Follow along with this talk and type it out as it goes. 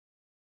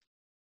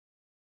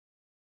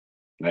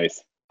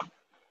Nice.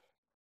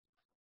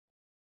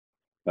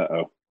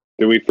 Uh-oh.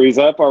 Did we freeze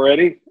up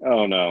already?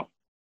 Oh, no.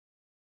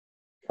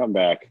 Come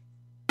back,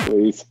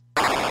 please.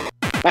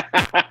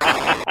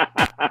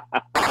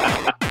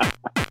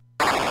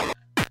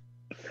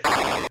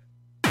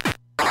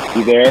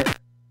 You there?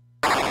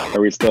 Are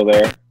we still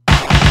there?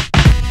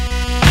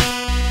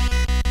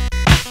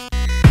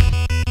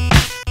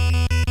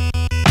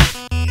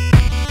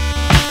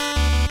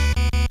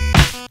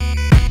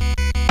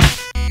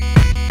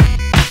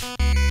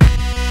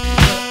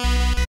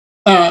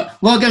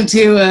 Welcome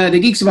to the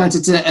Geek Savants.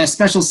 It's a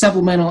special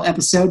supplemental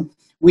episode.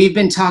 We've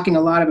been talking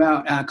a lot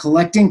about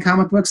collecting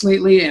comic books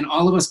lately, and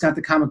all of us got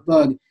the comic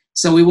bug.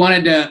 So we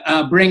wanted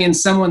to bring in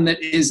someone that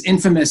is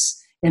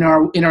infamous in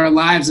our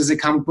lives as a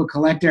comic book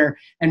collector,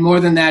 and more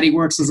than that, he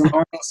works as an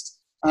artist,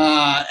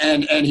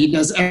 and he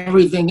does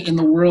everything in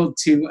the world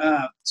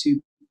to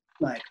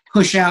like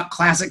push out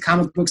classic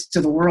comic books to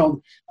the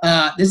world.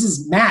 This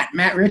is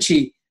Matt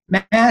Ritchie.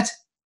 Matt,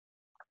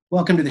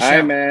 welcome to the show.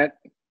 Hi, Matt.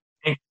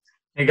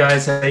 Hey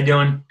guys, how you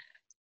doing?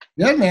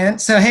 Good, man.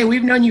 So, hey,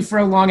 we've known you for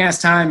a long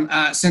ass time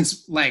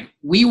since like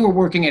we were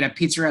working at a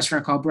pizza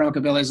restaurant called Bronco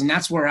Billy's, and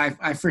that's where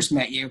I first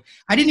met you.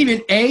 I didn't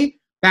even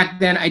back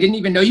then I didn't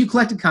even know you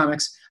collected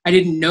comics. I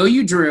didn't know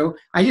you drew.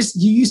 You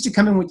used to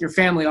come in with your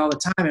family all the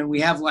time, and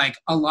we have like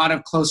a lot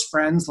of close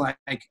friends.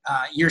 Like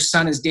your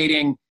son is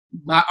dating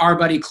our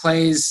buddy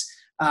Clay's.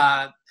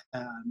 Oh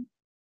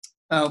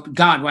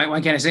God, why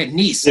can't I say it?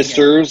 Niece.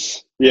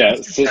 Sister's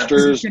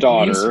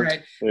daughter.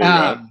 Niece,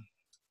 right?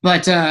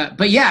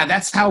 But yeah,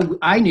 that's how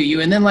I knew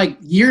you. And then like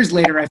years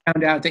later, I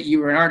found out that you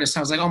were an artist.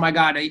 I was like, oh my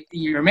God,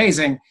 you're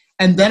amazing.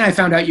 And then I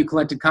found out you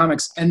collected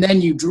comics, and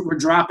then you were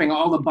dropping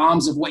all the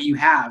bombs of what you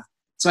have.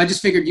 So I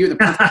just figured you're the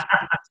perfect person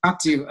to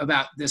talk to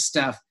about this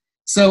stuff.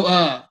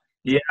 So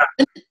yeah,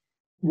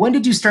 when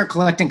did you start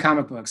collecting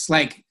comic books?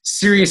 Like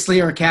seriously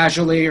or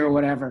casually or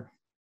whatever?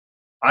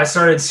 I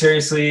started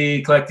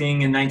seriously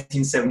collecting in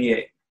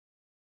 1978.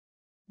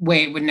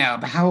 Wait, no,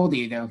 but how old are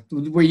you though?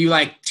 Were you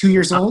like 2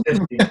 years old?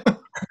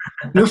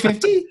 You're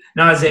 50?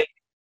 No, I was 8.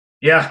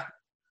 Yeah.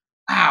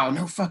 Wow,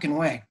 no fucking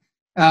way.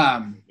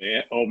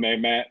 Yeah, old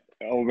man Matt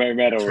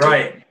over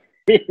right.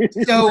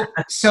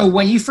 So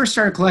when you first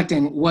started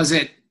collecting,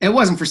 it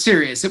wasn't for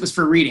serious, it was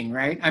for reading,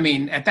 right? I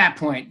mean, at that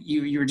point,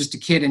 you were just a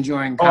kid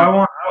enjoying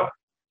comics.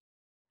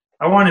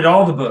 I wanted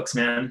all the books,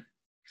 man.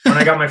 When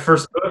I got my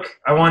first book,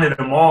 I wanted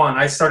them all, and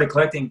I started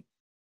collecting.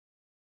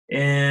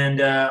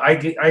 And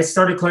I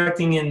started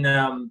collecting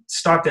in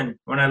Stockton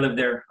when I lived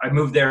there. I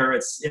moved there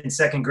in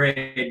second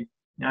grade.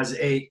 I was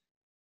 8.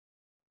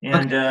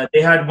 And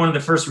they had one of the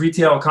first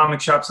retail comic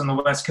shops on the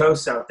West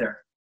Coast out there.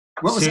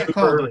 What was that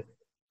called? Early.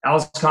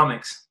 Al's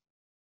Comics.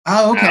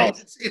 Oh, okay.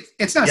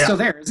 It's not still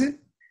there, is it?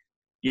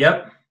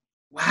 Yep.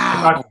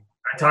 Wow.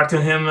 I talked to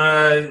him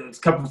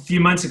a few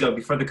months ago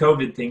before the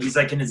COVID thing. He's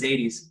like in his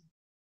 80s.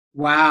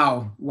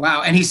 Wow.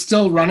 And he's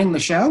still running the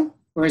show?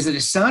 Or is it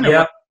his son?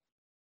 Yep.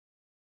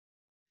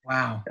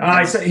 Wow.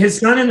 His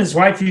son and his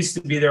wife used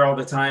to be there all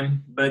the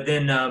time, but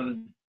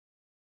then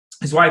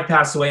his wife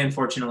passed away,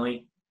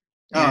 unfortunately.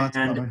 Oh,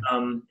 and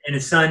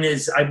his son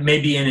I may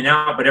be in and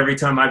out, but every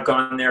time I've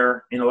gone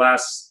there in the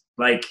last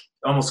like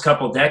almost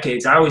couple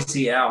decades, I always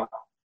see Al,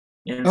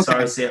 and so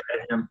I say it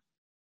at him.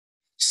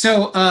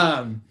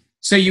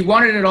 So you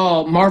wanted it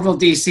all, Marvel,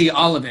 DC,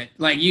 all of it.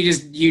 Like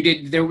you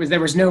did. There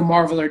was no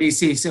Marvel or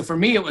DC. So for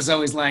me, it was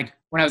always like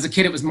when I was a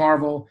kid, it was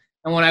Marvel.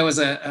 And when I was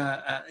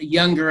a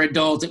younger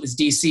adult, it was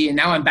DC, and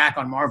now I'm back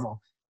on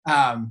Marvel.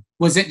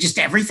 Was it just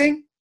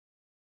everything?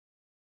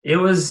 It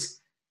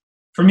was,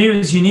 for me, it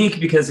was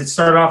unique because it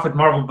started off with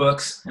Marvel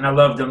books, and I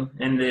loved them,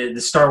 and the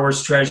Star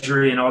Wars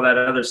Treasury and all that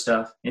other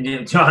stuff.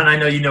 And John, I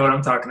know you know what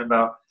I'm talking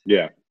about.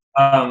 Yeah.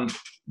 I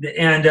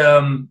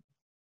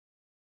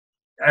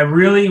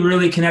really,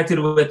 really connected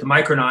with the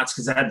Micronauts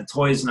because I had the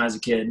toys when I was a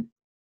kid.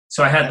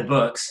 So I had the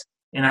books.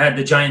 And I had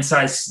the giant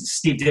size,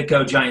 Steve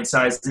Ditko giant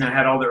size, and I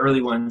had all the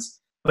early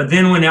ones. But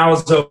then when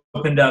Owls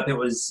opened up, it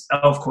was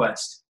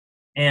ElfQuest.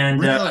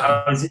 And really?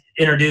 I was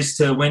introduced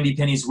to Wendy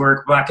Penny's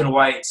work, black and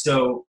white.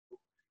 So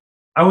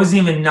I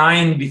wasn't even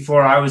 9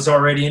 before I was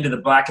already into the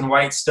black and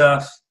white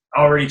stuff,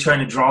 already trying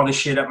to draw the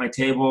shit at my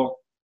table.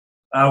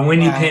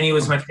 Wendy Penny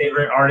was my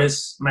favorite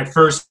artist, my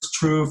first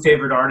true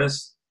favorite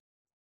artist.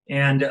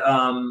 And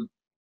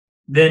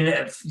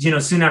then,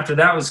 soon after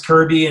that was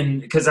Kirby,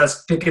 and because I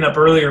was picking up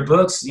earlier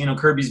books,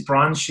 Kirby's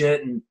bronze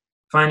shit, and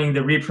finding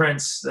the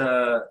reprints,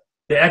 the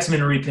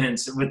X-Men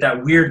reprints with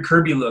that weird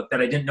Kirby look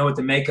that I didn't know what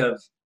to make of.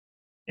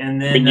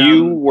 And then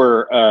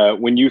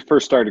when you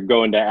first started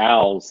going to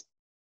Al's,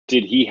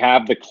 did he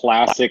have the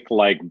classic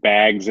like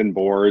bags and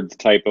boards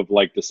type of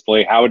like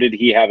display? How did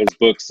he have his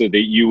books so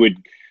that you would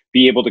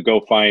be able to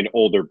go find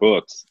older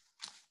books?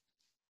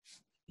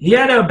 He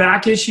had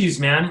back issues,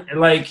 man.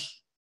 Like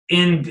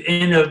in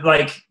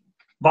like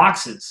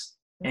boxes,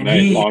 and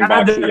nice, he had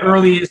boxes, the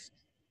earliest,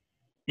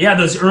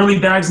 those early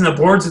bags and the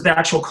boards with the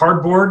actual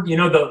cardboard.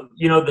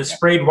 The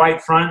sprayed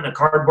white front and the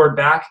cardboard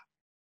back.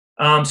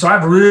 So I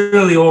have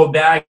really old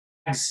bags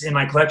in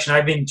my collection.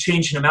 I've been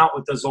changing them out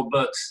with those old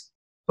books.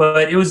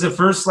 but it was the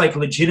first like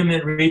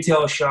legitimate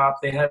retail shop.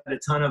 They had a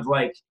ton of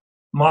like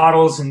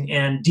models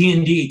and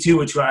D&D too,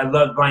 which I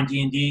loved buying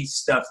D&D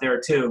stuff there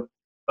too.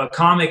 But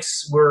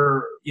comics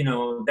were, you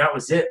know, that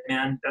was it,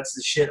 man. That's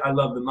the shit I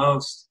love the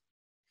most.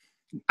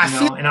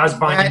 And I was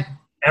buying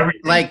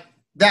everything. Like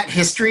that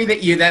history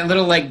that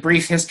little like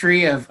brief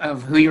history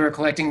of who you were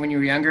collecting when you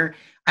were younger.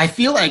 I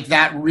feel like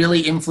that really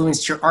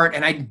influenced your art,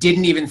 and I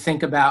didn't even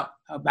think about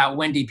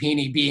Wendy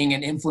Pini being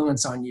an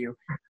influence on you,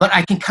 but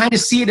I can kind of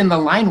see it in the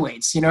line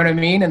weights, you know what I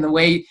mean? And the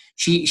way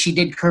she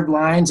did curved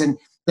lines and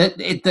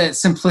the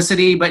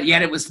simplicity, but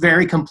yet it was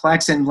very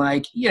complex and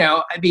like, you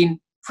know, I mean,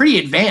 pretty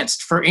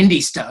advanced for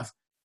indie stuff.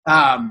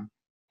 And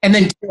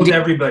then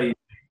everybody.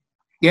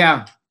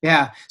 Yeah.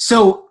 Yeah.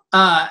 So,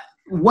 so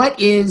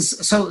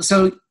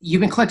you've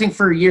been collecting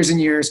for years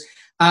and years.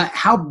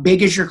 How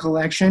big is your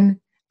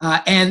collection?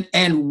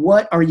 And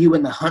what are you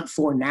in the hunt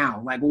for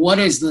now? Like, what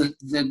is the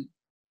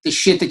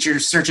shit that you're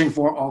searching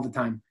for all the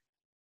time?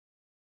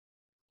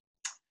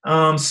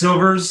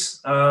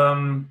 Silvers,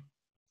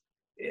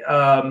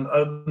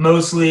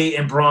 mostly,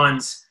 and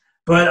bronze.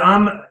 But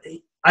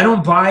I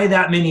don't buy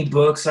that many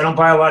books. I don't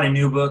buy a lot of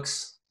new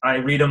books. I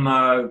read them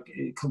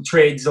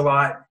trades a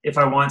lot if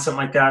I want something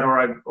like that,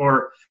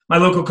 or my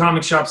local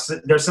comic shops.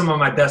 They're some of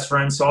my best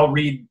friends, so I'll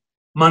read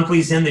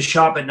monthlies in the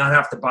shop and not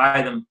have to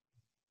buy them.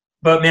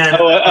 But man,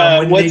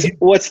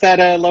 what's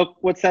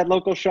that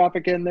local shop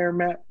again there,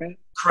 Matt?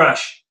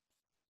 Crush.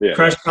 Yeah.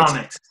 Crush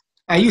Comics.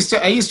 I used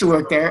to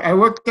work there. I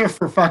worked there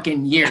for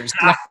fucking years,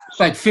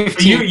 like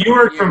 15. You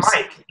worked for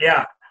Mike,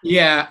 yeah.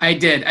 Yeah, I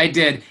did,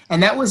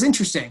 and that was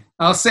interesting.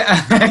 I'll say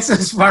that's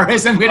as far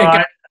as I'm gonna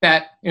get.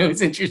 That it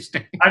was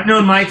interesting. I've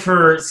known Mike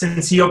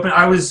since he opened.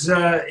 I was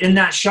in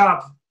that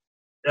shop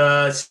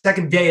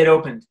second day it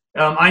opened.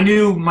 I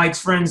knew Mike's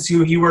friends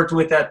who he worked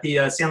with at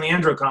the San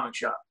Leandro comic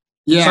shop.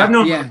 Yeah, so I've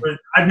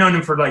known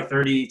him for like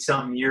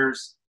 30-something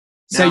years.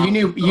 So you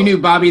knew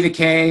Bobby the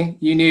K.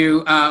 You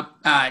knew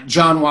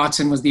John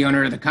Watson was the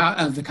owner of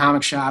the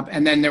comic shop,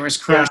 and then there was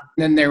Crush. Yeah.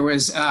 And then there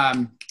was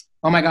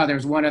oh my God, there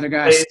was one other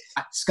guy,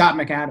 Scott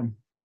McAdam.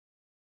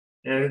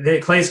 The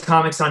Clay's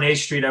Comics on A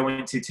Street I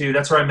went to too.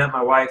 That's where I met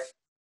my wife.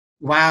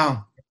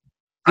 Wow.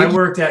 I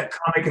worked at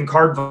Comic and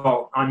Card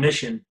Vault on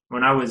Mission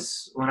when I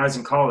was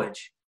in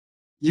college,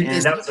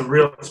 and that was a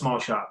real small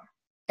shop.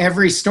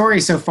 Every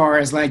story so far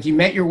is like you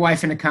met your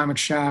wife in a comic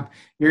shop.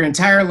 Your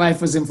entire life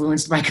was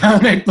influenced by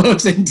comic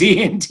books and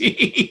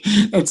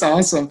D&D. That's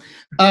awesome.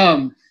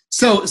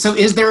 So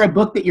is there a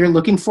book that you're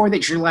looking for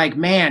that you're like,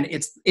 man,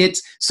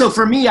 it's so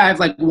for me, I have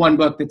like one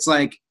book that's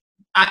like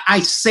I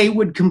say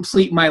would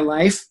complete my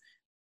life,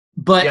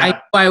 but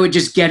yeah. I would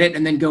just get it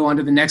and then go on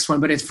to the next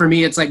one. But for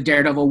me, it's like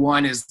Daredevil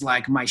 1 is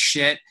like my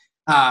shit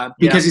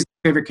because he's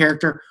my favorite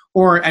character.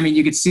 Or I mean,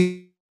 you could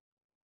see.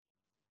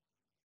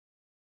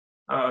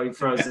 Oh, he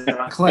froze it.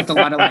 I collect a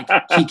lot of like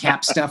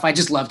keycap stuff. I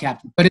just love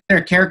Captain. But is there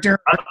a character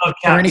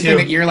or anything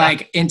that you're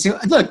like into?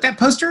 Look, that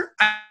poster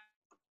I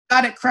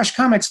got at Crush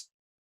Comics.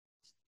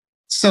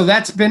 So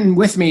that's been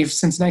with me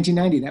since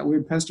 1990. That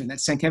weird poster, that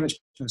Sienkiewicz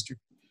poster.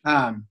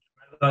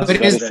 But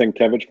it is a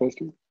Sienkiewicz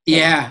poster.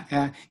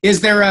 Yeah.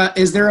 Is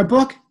there a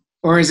book,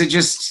 or is it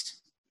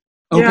just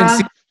open?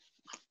 Yeah,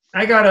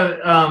 I got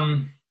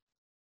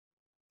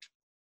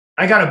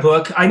a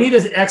book. I need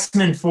an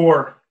X-Men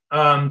 4.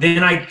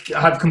 Then I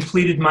have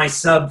completed my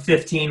sub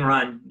 15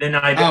 run. Then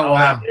I'll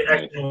have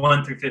X-Men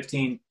 1 through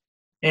 15.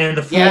 And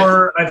the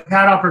 4, I've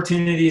had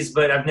opportunities,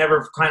 but I've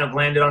never kind of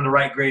landed on the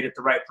right grade at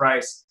the right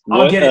price.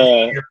 I'll get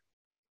it.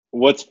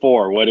 What's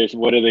 4? What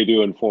are they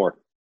doing 4?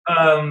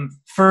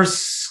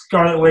 First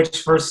Scarlet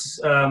Witch, first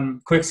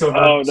Quicksilver.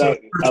 Oh,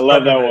 I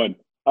love that one.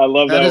 I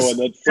love that one.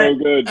 That's so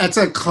good. That's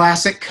a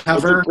classic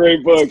cover. That's a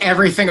great book.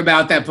 Everything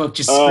about that book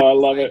just I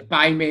love it.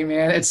 By me,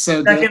 man. It's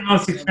so good. Second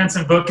most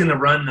expensive book in the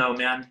run, though,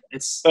 man.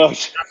 That's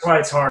why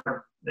it's hard.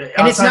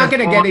 And it's not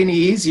going to get any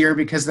easier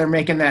because they're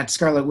making that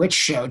Scarlet Witch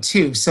show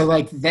too. So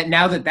like that,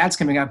 now that that's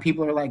coming out,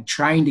 people are like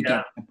trying to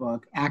get that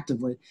book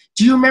actively.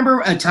 Do you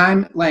remember a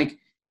time like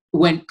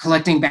when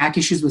collecting back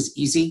issues was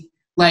easy?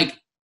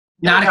 Like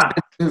not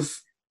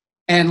expensive,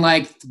 and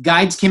like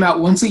guides came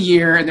out once a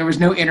year and there was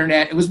no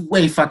internet. It was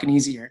way fucking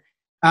easier.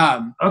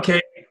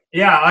 Okay.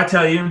 Yeah, I'll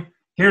tell you.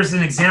 Here's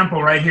an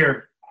example right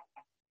here.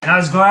 And I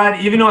was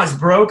glad, even though I was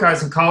broke, I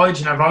was in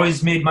college and I've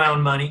always made my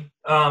own money.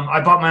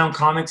 I bought my own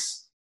comics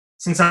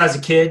since I was a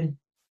kid,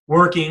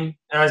 working.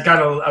 And I got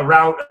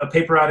a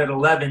paper out at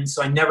 11,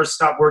 so I never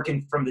stopped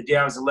working from the day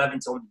I was 11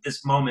 till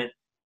this moment.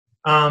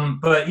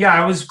 But yeah,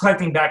 I was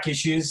collecting back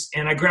issues,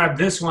 and I grabbed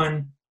this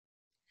one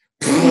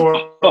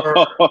for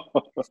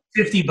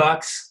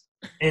 $50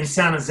 in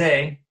San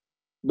Jose.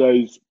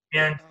 Nice.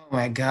 And oh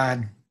my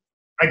God.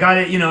 I got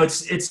it,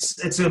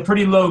 it's a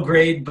pretty low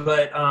grade,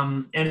 but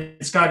and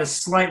it's got a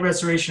slight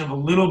restoration of a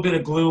little bit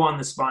of glue on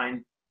the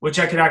spine, which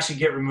I could actually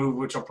get removed,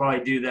 which I'll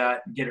probably do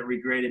that and get it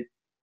regraded.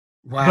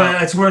 Wow.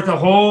 But it's worth a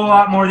whole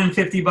lot more than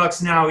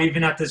 $50 now,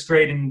 even at this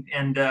grade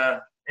and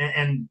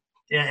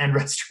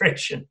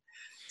restoration.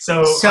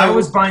 So I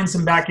was buying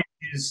some back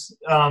issues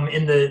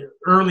in the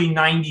early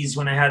 90s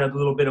when I had a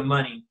little bit of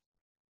money.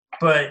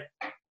 but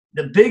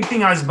the big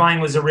thing I was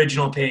buying was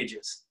original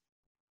pages.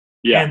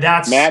 Yeah, and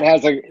that's Matt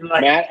has a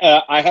like, Matt.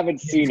 I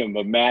haven't seen him,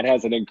 but Matt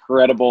has an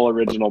incredible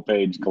original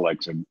page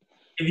collection.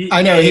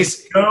 I know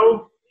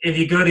if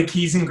you go to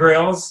Keys and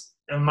Grails,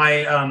 and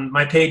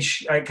my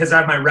page, because I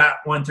have my Rat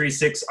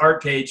 136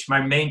 art page,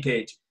 my main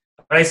page.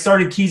 But I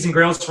started Keys and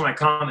Grails for my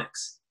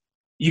comics.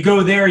 You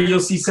go there, you'll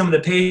see some of the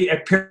page.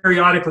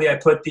 Periodically, I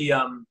put the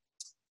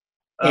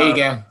there you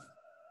go.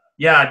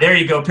 Yeah, there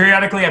you go.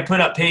 Periodically, I put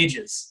up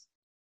pages.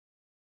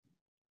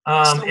 So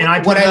and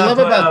I what I love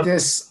about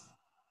this,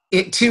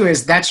 it too,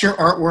 is that's your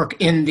artwork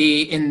in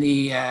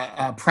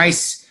the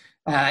price.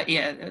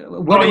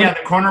 The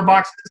corner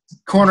boxes.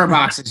 Corner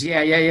boxes.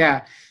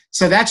 Yeah.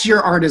 So that's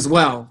your art as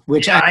well,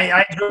 which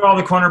I drew all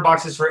the corner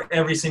boxes for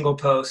every single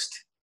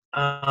post.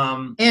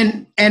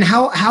 And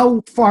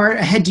how far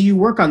ahead do you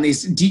work on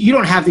these? You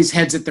don't have these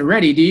heads at the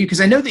ready, do you?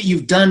 Because I know that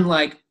you've done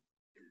like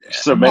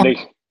so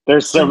many.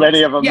 There's so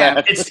many of them. Yeah,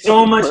 Matt. It's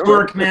so much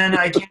work, man.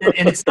 I can't,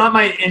 and it's not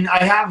and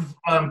I have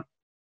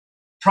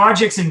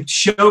projects and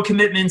show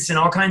commitments and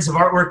all kinds of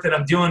artwork that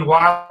I'm doing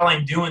while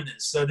I'm doing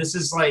this. So this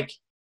is like,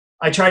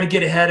 I try to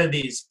get ahead of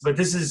these, but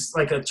this is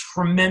like a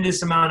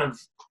tremendous amount of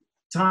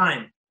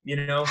time, you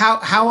know?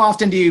 How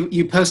often do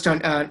you post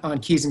on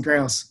Keys and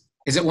Grails?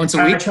 Is it once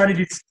a week? I try to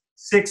do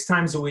 6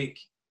 times a week.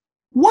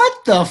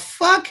 What the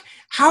fuck?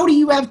 How do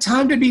you have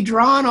time to be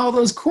drawing all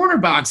those corner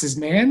boxes,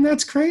 man?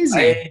 That's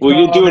crazy. Well,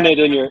 you're doing it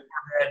in your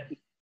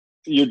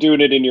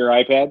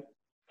iPad?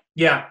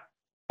 Yeah.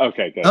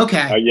 Okay, good.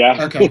 Okay.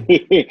 Yeah.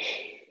 Okay.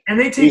 And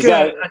they take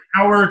an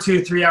hour or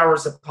 2, 3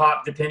 hours a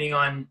pop, depending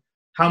on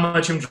how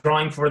much I'm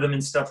drawing for them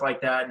and stuff like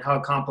that and how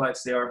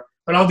complex they are.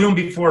 But I'll do them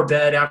before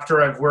bed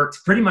after I've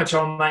worked pretty much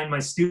all night in my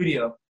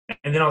studio.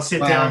 And then I'll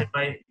sit down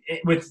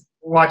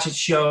watch a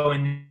show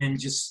and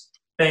just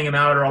bang them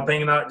out, or I'll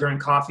bang them out during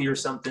coffee or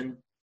something,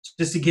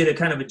 just to get a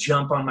kind of a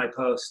jump on my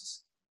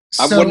posts.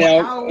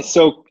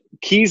 So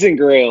Keys and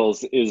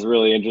Grails is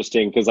really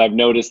interesting because I've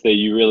noticed that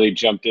you really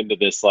jumped into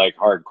this like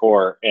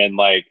hardcore, and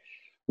like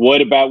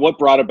what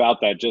brought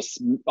about that?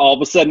 Just all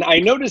of a sudden, I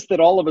noticed that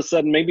all of a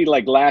sudden, maybe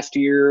like last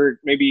year,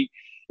 maybe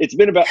it's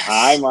been about,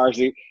 hi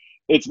Marcy,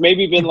 it's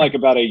maybe been like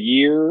about a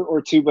year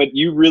or two, but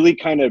you really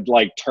kind of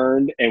like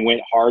turned and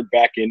went hard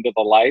back into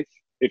the life,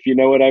 if you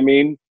know what I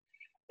mean.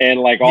 And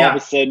like all of a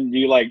sudden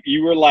you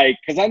were like,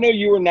 because I know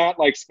you were not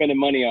like spending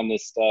money on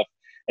this stuff,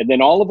 and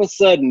then all of a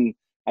sudden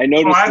I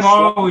noticed. I've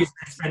always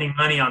been spending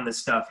money on this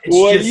stuff. It's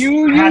well, just,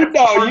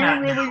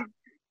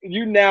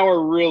 you now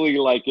are really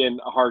like in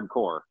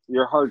hardcore.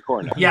 You're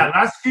hardcore now. Yeah,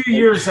 last few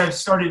years I've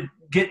started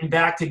getting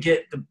back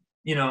to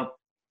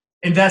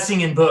investing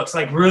in books,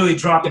 like really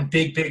dropping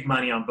big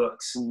money on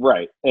books.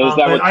 Right. And is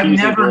that what I've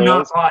never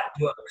not bought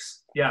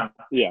books. Yeah.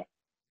 Yeah.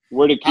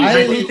 Where did Keys?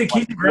 I think the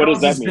Keys and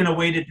Grails has been a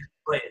way to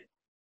display it.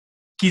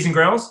 Keys and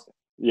Grails?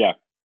 Yeah.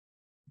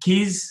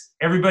 Keys,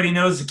 everybody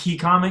knows a key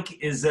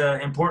comic is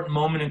an important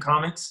moment in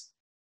comics.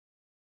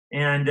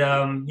 And,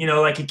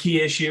 like a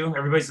key issue.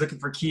 Everybody's looking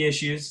for key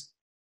issues.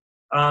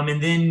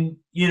 And then,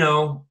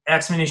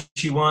 X-Men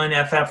issue 1,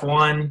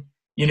 FF1,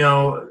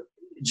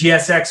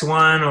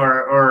 GSX1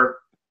 or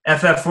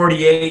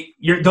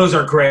FF48. Those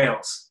are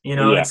grails.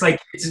 It's like,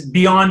 it's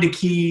beyond a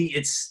key.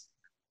 It's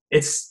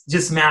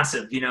just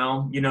massive,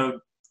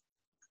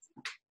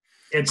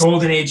 a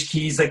golden age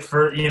keys, like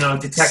for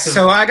detective.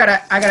 So I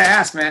gotta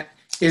ask, Matt,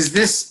 is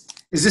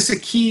this a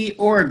key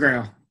or a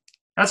grail?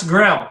 That's a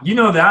grail. You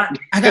know that.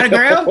 I got a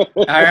grail?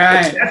 All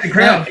right. That's a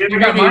grail.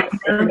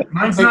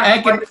 Mine's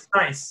not quite as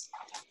nice.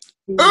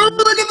 Oh,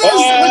 look at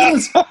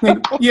this!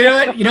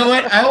 You know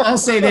what? I'll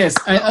say this.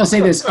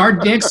 Our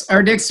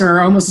dicks are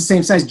almost the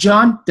same size.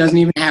 John doesn't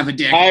even have a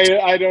dick.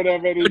 I don't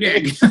have any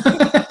dick.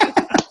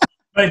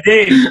 But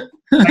Dave,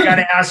 I got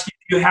to ask you: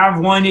 do you have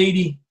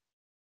 180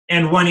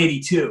 and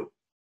 182?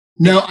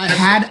 No,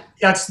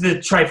 That's the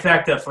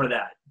trifecta for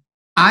that.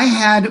 I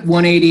had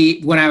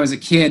 180 when I was a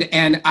kid,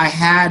 and I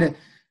had.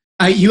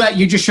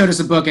 You just showed us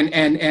a book,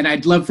 and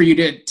I'd love for you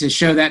to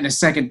show that in a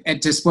second and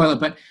to spoil it.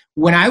 But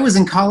when I was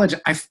in college,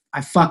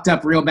 I fucked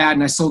up real bad,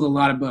 and I sold a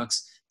lot of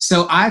books.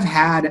 So I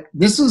had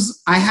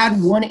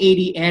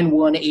 180 and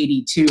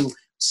 182,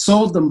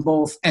 sold them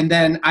both, and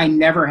then I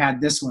never had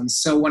this one.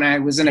 So when I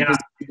was in a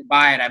position to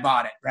buy it, I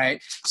bought it,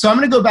 right? So I'm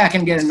gonna go back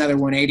and get another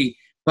 180.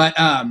 But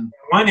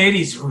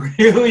 180 is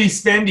really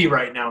spendy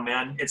right now,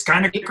 man. It's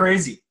kind of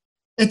crazy.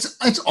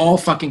 It's all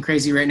fucking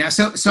crazy right now.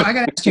 So I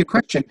gotta ask you a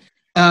question.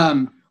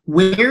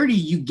 Where do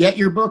you get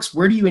your books?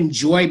 Where do you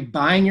enjoy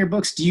buying your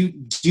books? Do you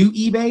do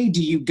eBay?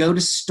 Do you go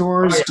to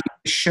stores? Do you go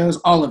to shows?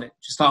 All of it,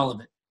 just all of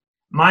it.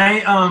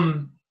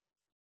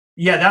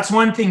 That's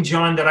one thing,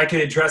 John, that I could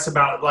address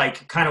about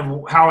like kind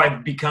of how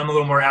I've become a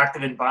little more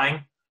active in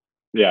buying.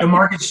 Yeah, the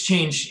market's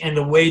changed and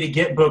the way to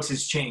get books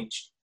has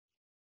changed.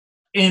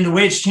 And the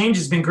way it's changed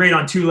has been great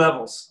on 2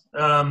 levels.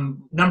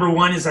 Number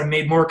one is I've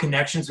made more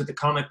connections with the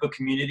comic book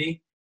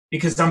community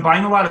because I'm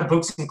buying a lot of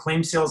books in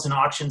claim sales and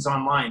auctions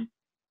online.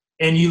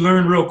 And you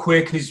learn real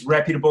quick who's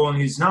reputable and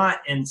who's not.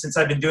 And since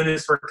I've been doing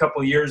this for a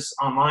couple of years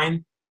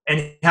online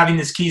and having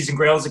this Keys and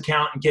Grails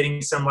account and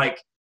getting some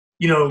like,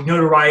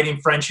 notoriety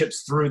and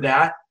friendships through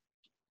that.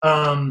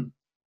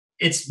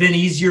 It's been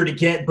easier to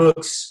get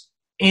books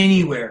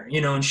anywhere,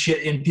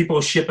 and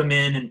people ship them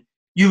in, and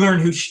you learn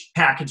who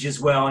packages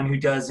well and who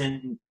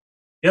doesn't.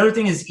 The other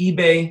thing is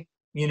eBay,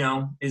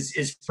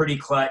 is pretty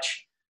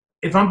clutch.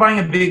 If I'm buying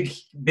a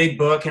big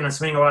book and I'm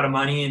spending a lot of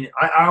money, and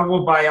I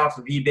will buy off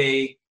of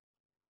eBay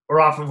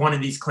or off of one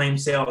of these claim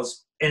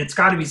sales, and it's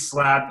got to be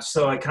slabbed,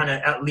 so I kind of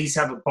at least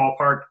have a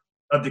ballpark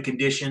of the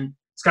condition.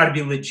 It's got to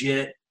be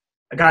legit.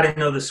 I got to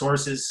know the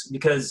sources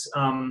because,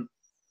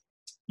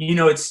 you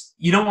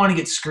don't want to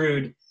get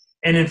screwed.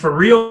 And then for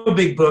real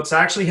big books,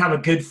 I actually have a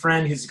good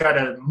friend who's got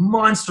a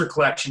monster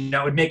collection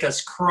that would make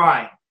us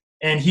cry.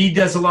 And he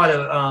does a lot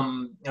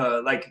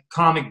of like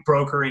comic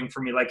brokering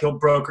for me. Like he'll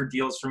broker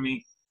deals for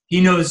me. He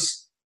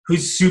knows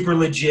who's super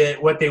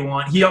legit, what they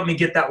want. He helped me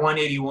get that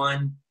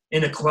 181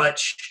 in a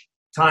clutch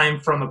time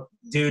from a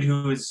dude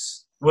who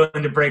was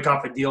willing to break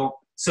off a deal.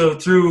 So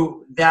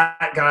through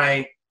that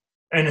guy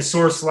and a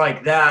source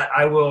like that,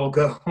 I will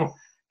go.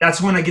 That's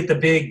when I get the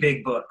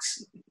big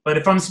books. But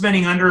if I'm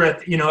spending under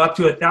up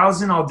to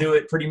 1,000, I'll do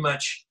it pretty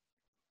much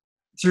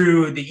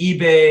through the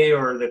eBay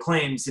or the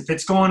claims. If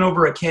it's going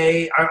over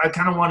 $1,000, I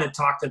kind of want to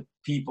talk to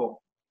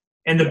people.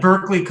 And the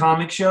Berkeley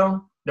Comic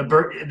Show,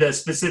 the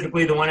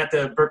specifically the one at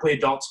the Berkeley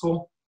Adult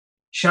School,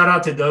 shout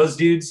out to those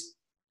dudes.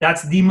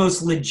 That's the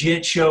most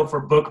legit show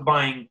for book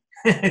buying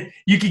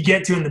you could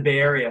get to in the Bay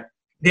Area.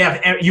 They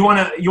have you want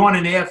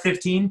an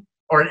AF-15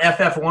 or an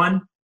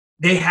FF1?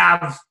 They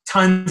have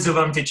tons of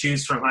them to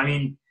choose from. I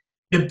mean,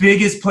 the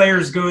biggest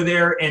players go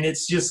there, and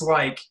it's just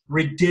like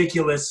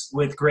ridiculous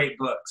with great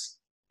books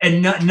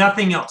and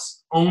nothing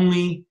else.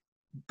 Only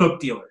book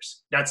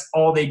dealers. That's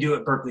all they do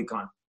at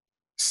BerkeleyCon.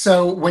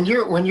 So when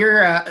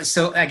you're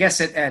so I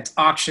guess at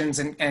auctions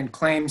and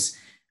claims,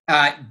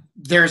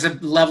 there's a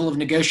level of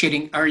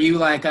negotiating. Are you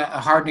like a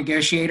hard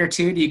negotiator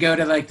too? Do you go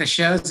to like the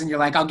shows and you're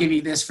like, I'll give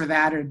you this for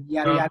that, or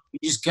yada yada? You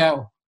just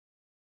go.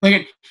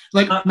 I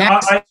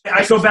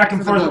go back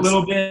and forth a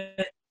little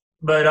bit,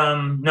 but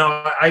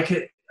no,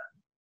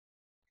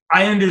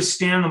 I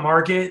understand the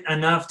market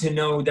enough to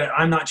know that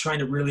I'm not trying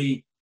to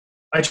really.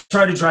 I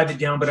try to drive it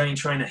down, but I ain't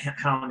trying to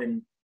hound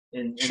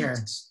and sure.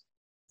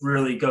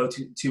 Really go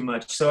too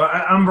much. So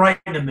I'm right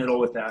in the middle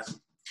with that.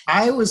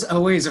 I was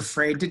always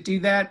afraid to do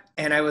that,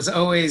 and I was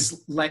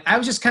always I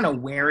was just kind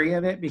of wary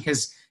of it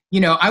because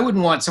I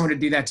wouldn't want someone to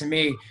do that to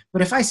me.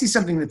 But if I see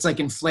something that's like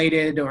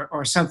inflated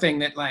or something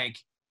that like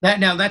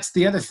that, now that's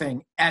the other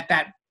thing at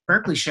that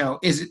Berkeley show.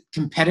 Is it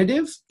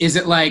competitive? Is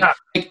it like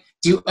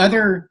do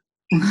other?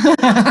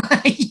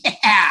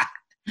 Yeah.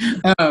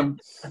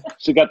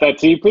 She got that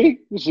teepee?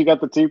 She got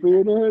the teepee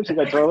in her? She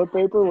got toilet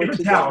paper? What's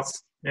she got?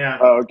 Yeah.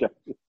 Oh, okay.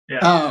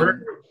 Yeah.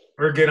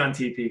 We're good on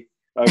TP.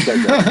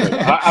 Okay, good.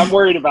 I'm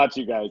worried about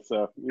you guys,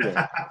 so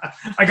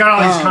I got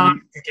all these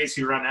comments in case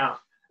you run out.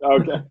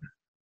 Okay.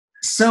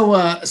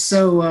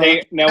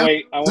 Hey, now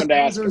wait, I wanted to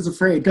ask. I was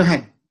afraid. Go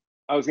ahead.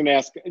 I was going to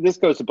ask, this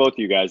goes to both of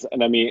you guys,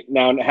 and I mean,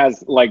 now it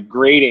has like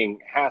grading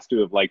has to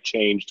have like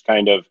changed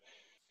kind of,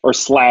 or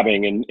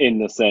slabbing in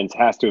the sense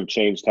has to have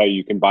changed how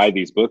you can buy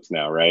these books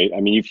now, right?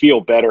 I mean, you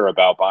feel better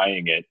about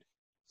buying it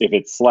if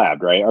it's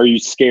slabbed, right? Are you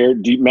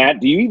scared? Matt,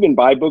 do you even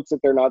buy books if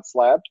they're not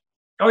slabbed?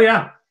 Oh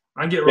yeah,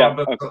 I get raw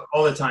books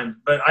all the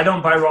time, but I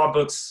don't buy raw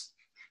books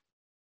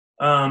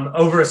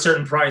over a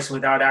certain price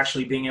without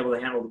actually being able to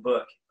handle the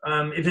book.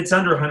 If it's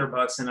under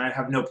 $100, then I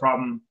have no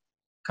problem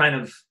kind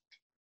of,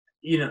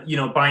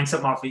 buying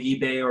something off of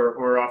eBay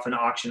or off an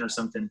auction or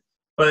something.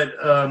 But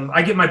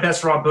I get my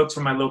best raw books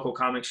from my local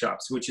comic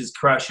shops, which is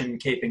Crush and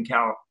Cape and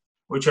Cow,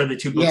 which are the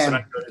two books that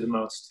I go to the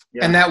most.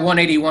 Yeah. And that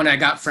 181 I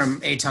got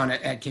from Aton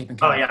at Cape and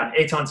Cow. Oh yeah,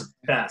 Aton's the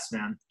best,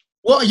 man.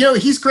 Well,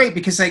 he's great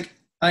because like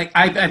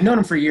I've known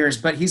him for years,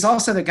 but he's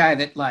also the guy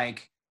that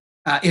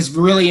is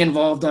really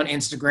involved on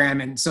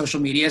Instagram and social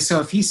media. So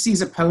if he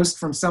sees a post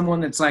from someone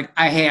that's like,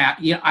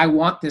 I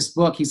want this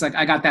book, he's like,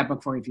 I got that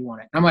book for you if you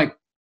want it. I'm like,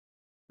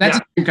 that's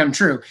a dream come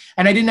true.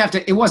 And I didn't have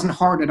to, it wasn't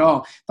hard at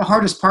all. The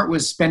hardest part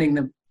was spending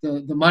the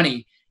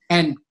money.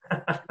 And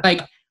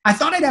like, I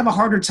thought I'd have a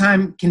harder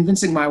time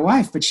convincing my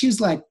wife, but she was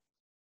like,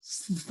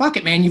 fuck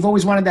it, man. You've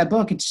always wanted that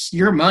book. It's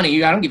your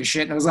money. I don't give a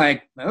shit. And I was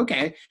like,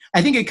 okay.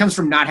 I think it comes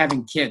from not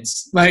having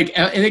kids. Like,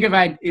 I think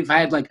if I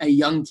had like a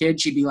young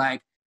kid, she'd be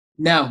like,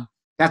 no,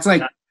 that's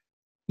like,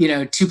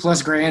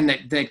 $2+ grand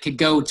that could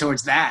go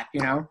towards that,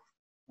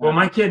 Well,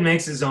 my kid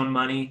makes his own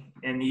money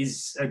and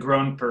he's a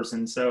grown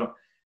person. So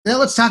now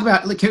let's talk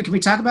about, can we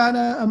talk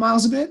about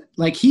Miles a bit?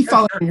 Like he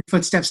followed in your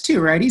footsteps too,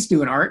 right? He's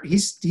doing art.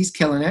 He's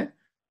killing it.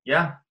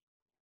 Yeah.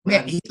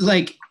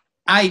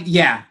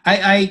 Yeah.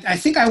 I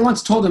think I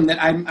once told him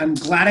that I'm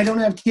glad I don't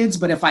have kids,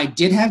 but if I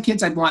did have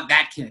kids, I'd want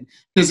that kid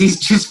because he's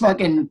just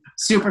fucking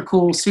super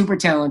cool, super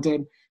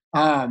talented.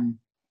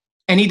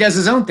 And he does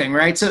his own thing,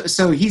 right?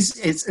 So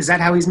is that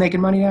how he's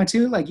making money now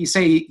too? Like you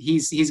say,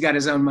 he's got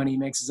his own money, he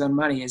makes his own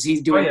money. Is he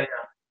doing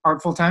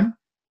art full time?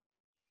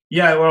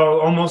 Yeah, well,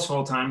 almost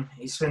full time.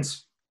 He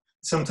spends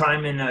some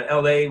time in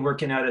LA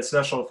working at a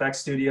special effects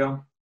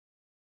studio.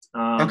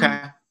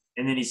 Okay.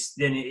 And then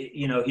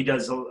he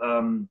does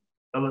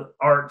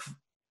art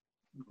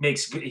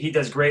he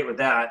does great with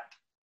that.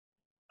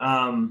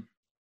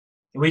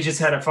 We just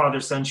had a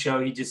father-son show.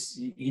 He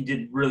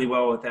did really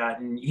well with that.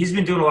 And he's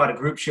been doing a lot of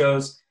group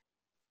shows.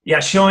 Yeah,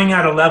 showing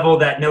at a level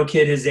that no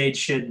kid his age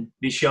should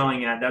be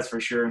showing at, that's for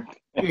sure.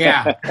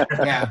 Yeah,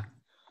 yeah.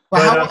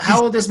 Well,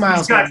 how old is Miles?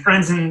 He's got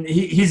friends, and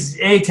he's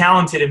A,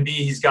 talented, and B,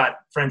 he's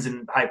got friends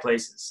in high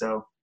places.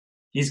 So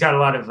he's got a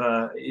lot of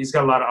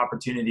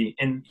opportunity,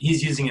 and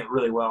he's using it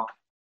really well.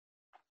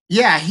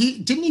 Yeah,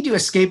 didn't he do a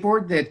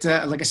skateboard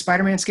that like a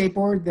Spider-Man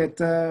skateboard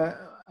that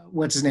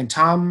what's his name?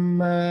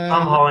 Tom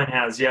Holland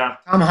has, yeah.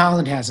 Tom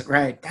Holland has it,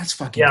 right? That's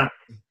fucking cool.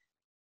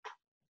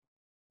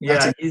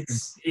 Yeah,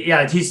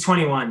 he's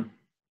 21.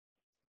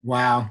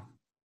 Wow.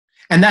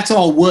 And that's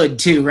all wood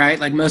too, right?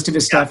 Like most of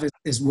his stuff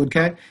is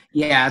woodcut.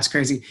 Yeah, it's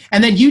crazy.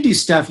 And then you do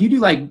stuff. You do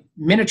like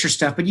miniature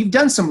stuff, but you've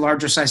done some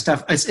larger size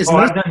stuff. I've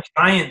done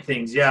giant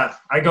things. Yeah,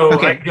 I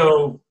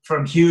go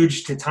from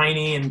huge to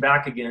tiny and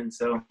back again.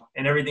 So,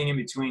 and everything in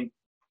between.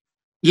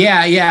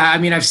 Yeah. I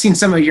mean, I've seen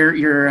some of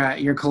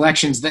your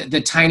collections, the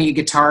tiny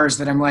guitars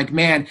that I'm like,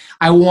 man,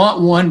 I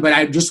want one, but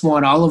I just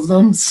want all of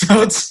them.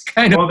 So it's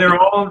kind of.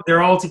 Well,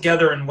 they're all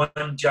together in one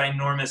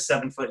ginormous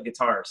 7-foot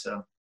guitar.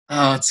 So.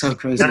 Oh, it's so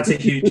crazy. That's a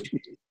huge.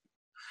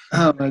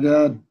 Oh my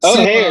God. Oh,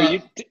 so,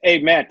 hey,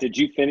 Matt, did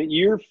you finish?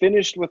 You're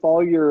finished with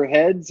all your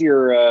heads,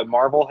 your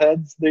Marvel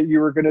heads that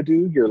you were gonna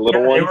do, your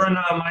little ones. They were in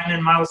mine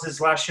and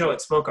Miles's last show at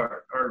Spoke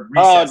Art or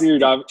Recess. Oh,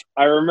 dude,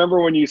 I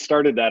remember when you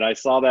started that. I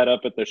saw that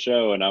up at the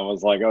show, and I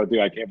was like, oh, dude,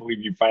 I can't believe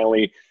you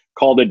finally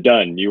called it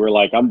done. You were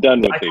like, I'm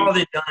done with these. I called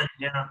it done.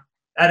 Yeah,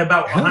 at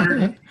about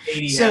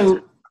 180.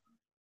 So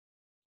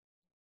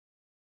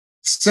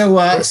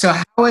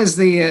how has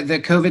the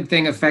COVID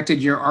thing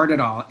affected your art at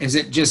all? Is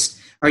it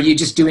are you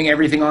just doing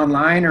everything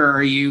online, or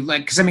are you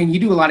like, because I mean, you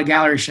do a lot of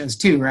gallery shows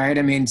too, right?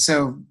 I mean,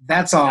 so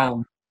that's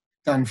all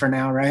done for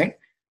now, right?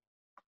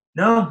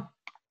 No,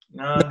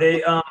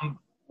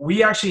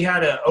 we actually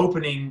had an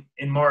opening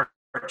in March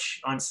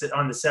on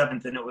the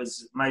 7th, and it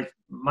was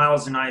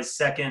Miles and I's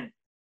second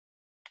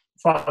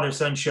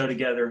father-son show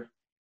together.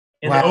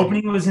 And the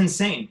opening was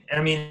insane.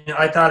 I mean,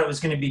 I thought it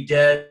was going to be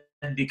dead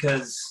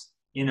because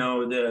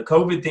the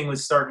COVID thing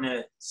was starting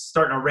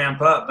to ramp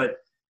up, but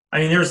I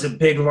mean, there was a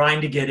big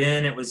line to get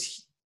in. It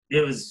was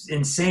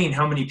insane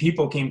how many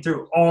people came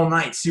through all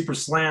night, super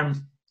slammed.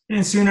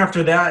 And soon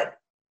after that,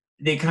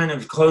 they kind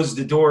of closed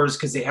the doors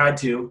because they had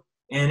to,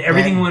 and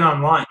everything went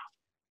online.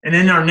 And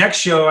then our next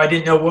show, I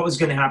didn't know what was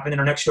going to happen. And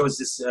our next show is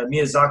this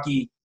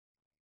Miyazaki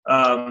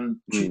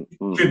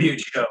tribute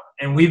show.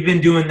 And we've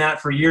been doing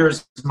that for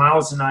years,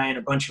 Miles and I and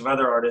a bunch of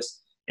other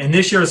artists. And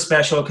this year is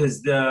special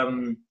because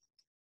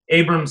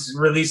Abrams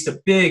released a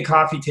big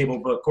coffee table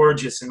book,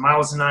 gorgeous. And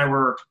Miles and I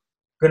were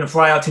going to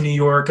fly out to New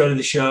York, go to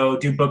the show,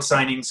 do book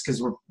signings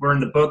because we're in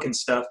the book and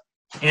stuff.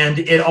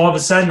 And all of a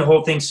sudden, the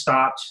whole thing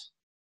stopped.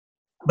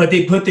 But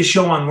they put the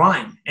show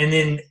online. And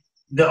then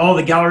all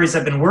the galleries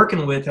I've been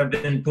working with have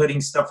been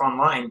putting stuff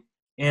online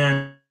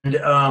and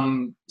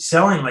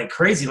selling like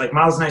crazy. Like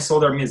Miles and I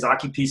sold our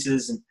Miyazaki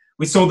pieces, and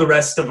we sold the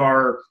rest of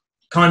our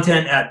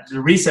content at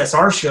the Recess,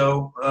 our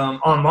show,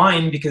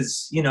 online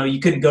because, you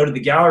couldn't go to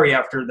the gallery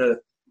after the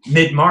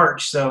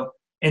mid-March. So,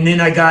 and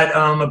then I got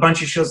a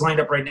bunch of shows lined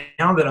up right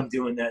now that I'm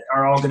doing that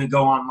are all going to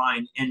go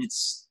online, and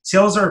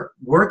sales are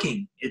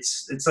working.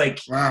 It's like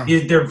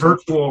their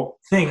virtual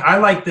thing. I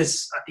like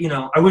this.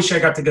 I wish I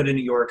got to go to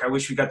New York. I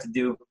wish we got to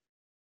do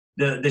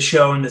the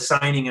show and the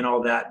signing and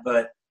all that.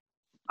 But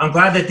I'm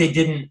glad that they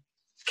didn't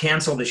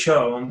cancel the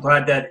show. I'm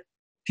glad that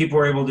people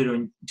were able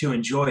to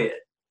enjoy it.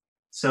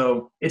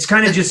 So it's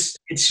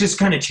just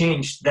kind of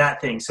changed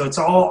that thing. So it's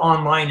all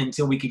online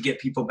until we could get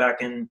people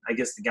back in, I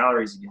guess, the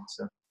galleries again.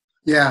 So.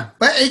 Yeah,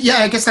 but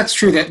I guess that's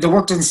true that the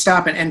work doesn't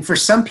stop. And for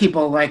some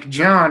people like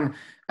John,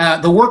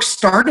 the work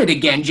started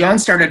again. John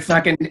started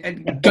fucking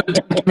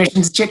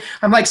commissions.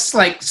 I'm like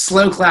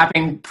slow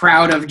clapping,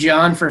 proud of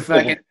John for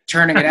fucking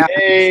turning it out.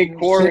 Hey,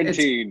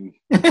 quarantine.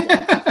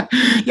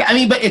 Yeah, I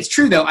mean, but it's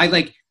true though.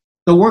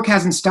 The work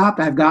hasn't stopped.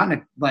 I've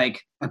gotten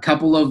a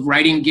couple of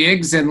writing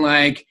gigs, and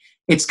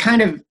it's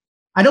kind of,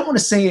 I don't want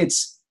to say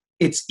it's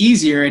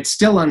easier. It's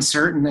still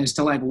uncertain as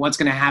to what's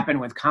going to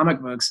happen with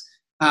comic books.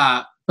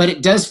 But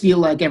it does feel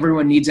like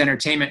everyone needs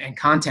entertainment and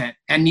content,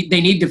 and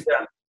they need to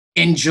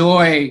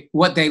enjoy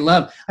what they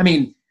love. I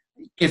mean,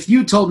 if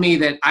you told me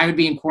that I would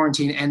be in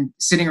quarantine and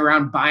sitting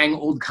around buying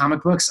old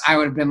comic books, I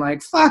would have been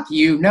like, fuck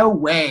you, no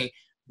way.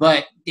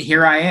 But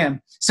here I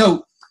am.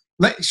 So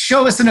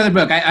show us another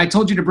book. I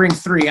told you to bring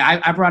 3.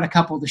 I brought a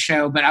couple to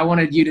show, but I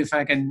wanted you to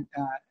fucking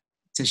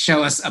to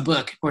show us a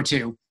book or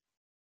 2.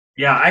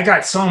 Yeah, I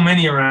got so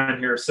many around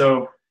here.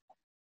 So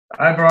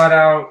I brought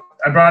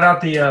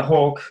out the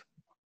Hulk.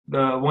 The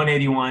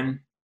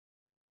 181.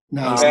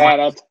 Nice.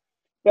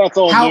 That's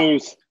old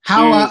news.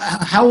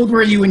 How old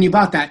were you when you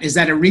bought that? Is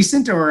that a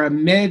recent or a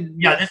mid?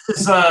 Yeah,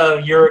 this is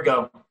a year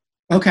ago.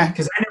 Okay.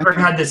 Because I never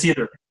had this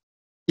either.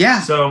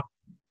 Yeah. So,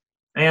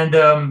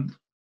 and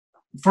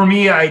for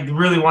me, I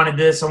really wanted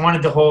this. I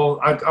wanted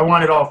I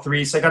wanted all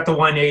 3. So I got the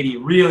 180,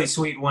 really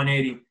sweet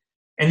 180.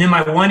 And then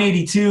my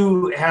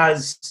 182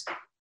 has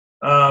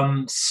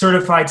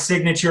certified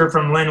signature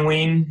from Len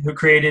Wein, who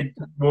created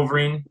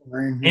Wolverine,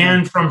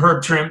 and from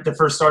Herb Trimp, the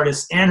first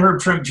artist, and Herb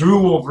Trimp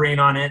drew Wolverine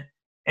on it,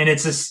 and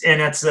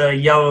it's a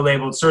yellow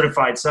labeled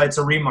certified, so it's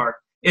a remark.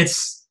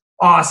 It's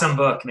awesome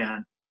book,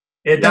 man.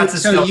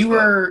 So you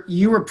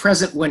were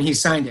present when he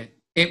signed it.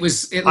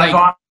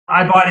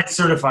 I bought it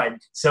certified.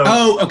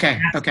 So okay.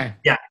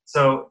 Yeah.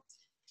 So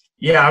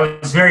yeah, I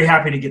was very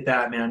happy to get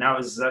that, man. That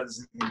was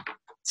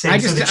I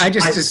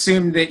just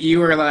assumed that you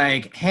were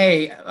like,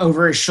 hey,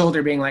 over his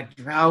shoulder being like,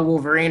 draw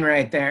Wolverine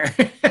right there.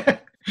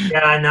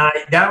 Yeah, no,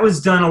 that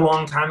was done a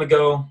long time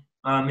ago.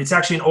 It's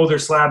actually an older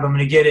slab. I'm going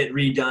to get it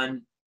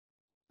redone.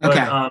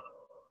 Okay.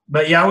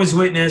 But yeah, I was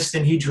witnessed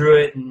and he drew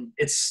it, and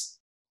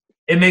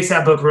it makes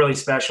that book really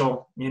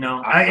special, you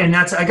know. I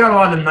got a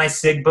lot of nice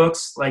SIG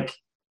books, like,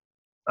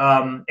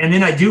 and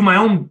then I do my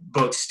own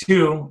books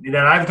too,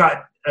 that I've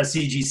got a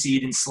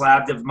CGC'd and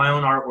slabbed of my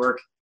own artwork.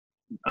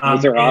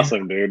 Those are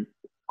awesome, dude.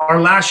 Our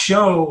last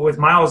show with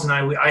Miles and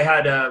I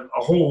had a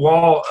whole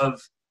wall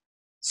of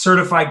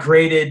certified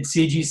graded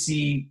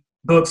CGC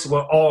books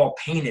were all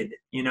painted,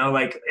 you know,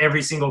 like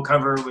every single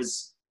cover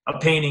was a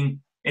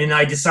painting. And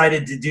I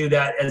decided to do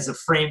that as a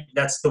frame.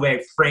 That's the way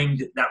I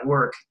framed that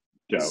work.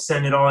 Dope.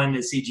 Send it all into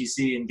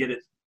CGC and get it,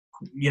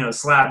 you know,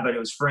 slabbed, but it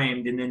was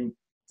framed and then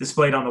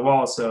displayed on the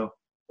wall. So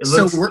it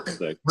looks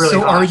really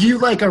So hot. are you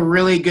like a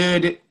really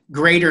good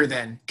grader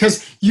then?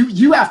 Because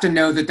you have to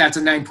know that that's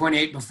a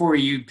 9.8 before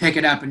you pick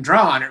it up and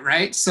draw on it,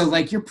 right? So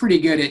like you're pretty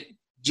good at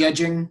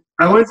judging.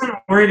 I wasn't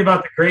worried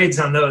about the grades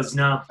on those,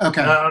 no.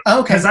 Okay.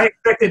 Because I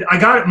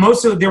got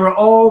it, they were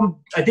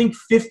all, I think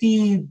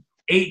 58%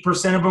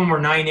 of them were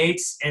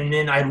 9.8s, and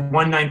then I had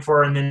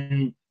 1.94 and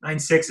then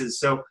 9.6s.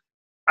 So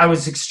I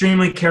was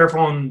extremely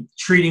careful in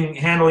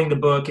handling the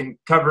book and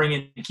covering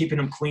it and keeping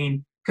them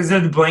clean, because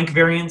they're the blank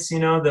variants, you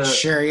know.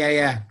 Sure,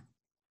 yeah.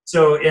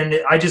 So, and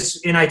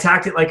I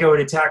attacked it like I would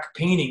attack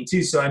painting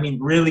too. So, I mean,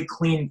 really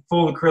clean,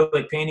 full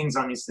acrylic paintings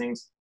on these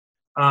things.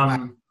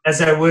 Wow. As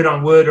I would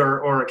on wood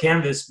or a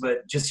canvas,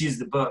 but just use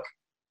the book.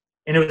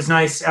 And it was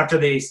nice after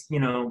they, you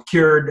know,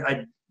 cured,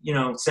 I, you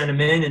know, send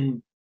them in,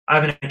 and I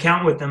have an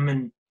account with them,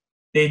 and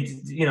they,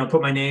 you know,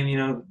 put my name, you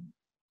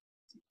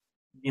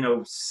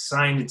know,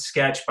 signed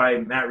sketch by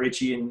Matt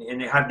Ritchie, and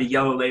it had the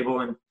yellow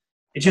label, and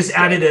it just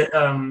added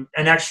an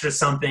extra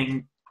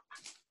something,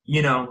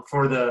 you know,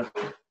 for the,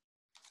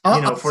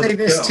 I'll say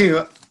this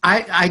too.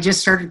 I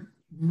just started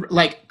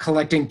like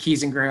collecting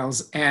keys and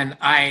grails, and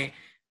I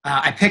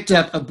picked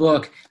up a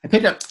book. I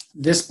picked up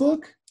this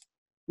book.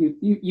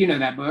 You know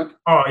that book?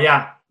 Oh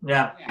yeah.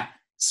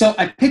 So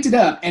I picked it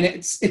up, and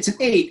it's an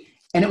 8,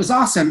 and it was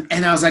awesome.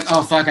 And I was like,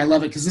 oh fuck, I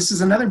love it, because this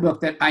is another book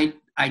that I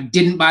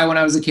didn't buy when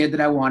I was a kid that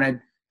I wanted,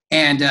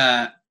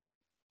 and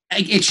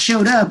it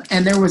showed up,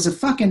 and there was a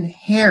fucking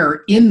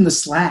hair in the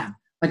slab,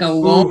 like a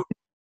long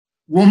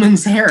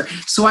woman's hair.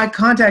 So I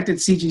contacted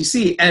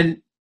CGC,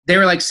 and they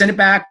were like, send it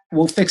back,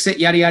 we'll fix it,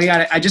 yada yada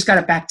yada. I just got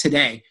it back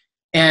today,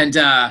 and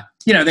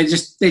you know,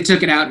 they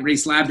took it out and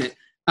re-slabbed it.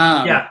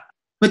 Yeah.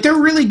 But they're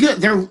really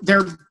good.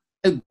 They're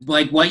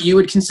like what you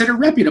would consider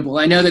reputable.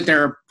 I know that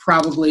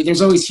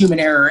there's always human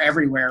error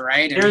everywhere,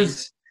 right? They're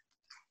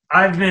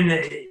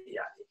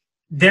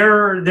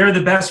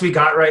the best we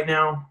got right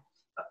now.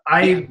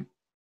 I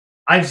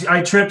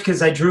tripped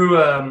because I drew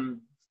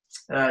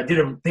did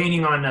a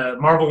painting on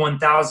Marvel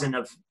 1000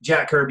 of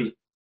Jack Kirby.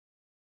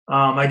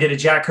 I did a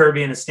Jack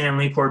Kirby and a Stan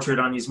Lee portrait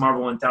on these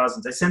Marvel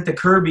 1000s. I sent the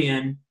Kirby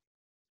in,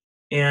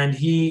 and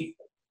he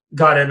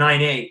got a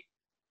 9.8.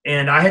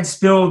 And I had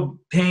spilled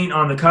paint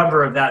on the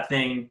cover of that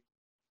thing,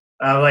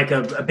 like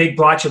a big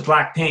blotch of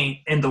black paint,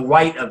 and the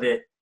white of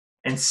it.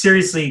 And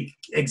seriously,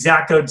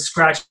 X-Actoed,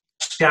 scratched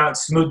out,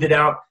 smoothed it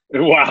out.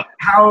 Wow.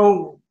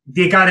 How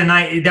they got a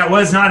 9, that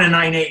was not a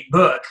 9.8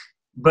 book,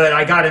 but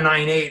I got a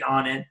 9.8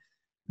 on it.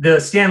 The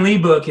Stan Lee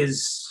book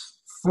is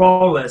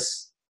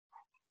flawless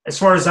as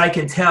far as I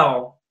can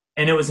tell,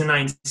 and it was a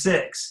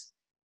 9.6.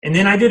 And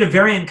then I did a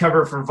variant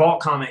cover for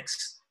Vault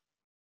Comics,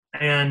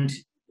 and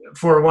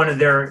for one of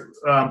their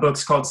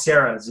books called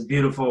Sarah. It's a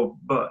beautiful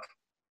book.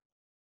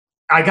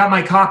 I got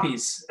my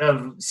copies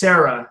of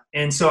Sarah,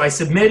 and so I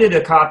submitted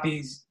a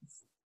copies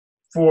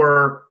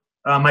for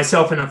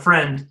myself and a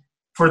friend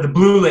for the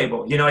blue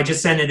label. You know, I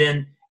just sent it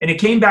in, and it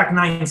came back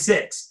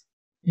 9.6.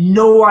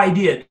 No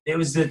idea. It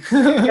was the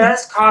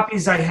best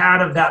copies I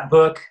had of that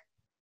book.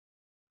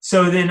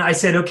 So then I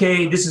said,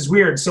 okay, this is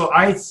weird. So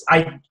I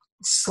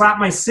slapped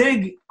my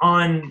SIG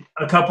on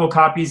a couple of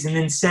copies and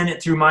then sent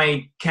it through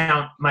my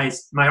account, my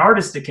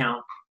artist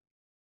account.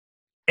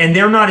 And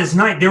they're not as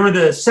nice. They were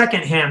the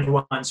second-hand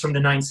ones from the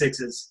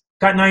 9.6s.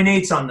 Got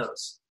 9.8s on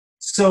those.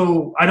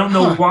 So I don't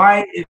know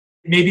why.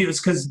 Maybe it was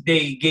because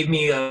they gave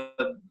me a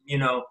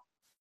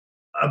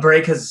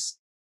break because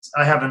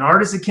I have an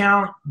artist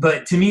account.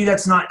 But to me,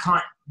 that's not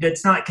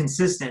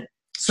consistent.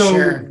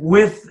 So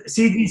with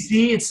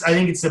CDC, I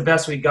think it's the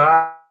best we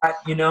got,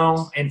 you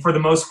know. And for the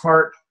most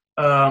part,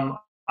 I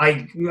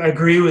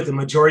agree with the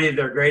majority of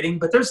their grading,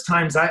 but there's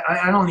times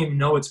I don't even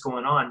know what's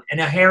going on, and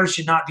a hair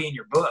should not be in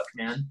your book,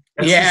 man.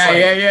 That's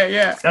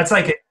yeah. That's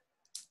like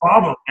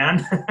problem,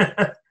 man.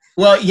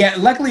 Well, yeah,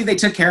 luckily they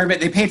took care of it.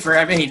 They paid for,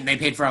 I mean, they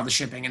paid for all the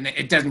shipping, and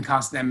it doesn't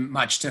cost them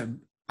much to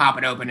pop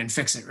it open and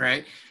fix it,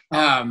 right?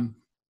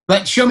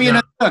 But show me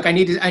another book. I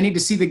need to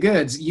see the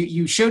goods.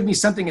 You showed me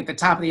something at the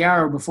top of the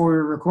hour before we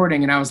were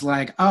recording, and I was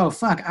like, oh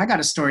fuck, I got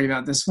a story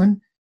about this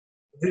one.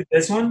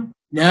 This one?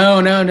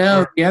 No,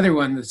 the other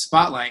one, the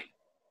Spotlight.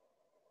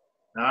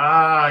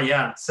 Ah,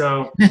 yeah.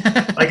 So,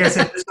 like I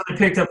said, this one I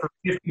picked up for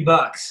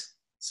 $50.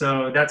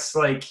 So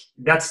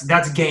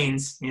that's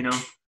gains, you know.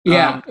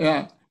 Yeah,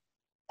 yeah.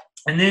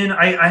 And then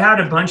I had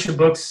a bunch of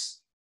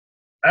books.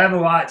 I have a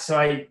lot, so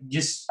I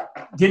just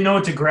didn't know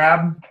what to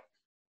grab.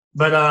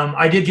 But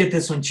I did get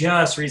this one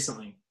just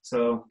recently.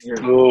 So here.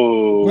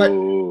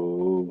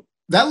 Oh,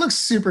 that looks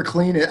super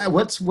clean.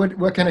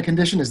 What kind of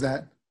condition is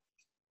that?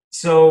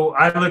 So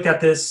I looked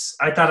at this.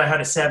 I thought I had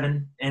a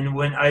 7, and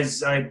when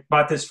I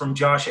bought this from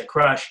Josh at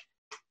Crush,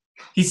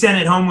 he sent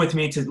it home with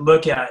me to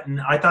look at, and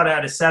I thought I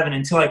had a 7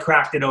 until I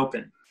cracked it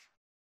open,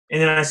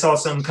 and then I saw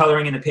some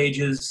coloring in the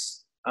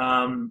pages.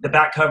 The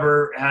back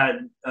cover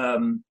had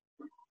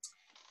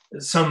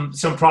some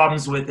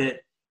problems with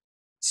it,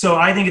 so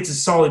I think it's a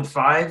solid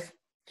 5.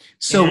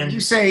 So when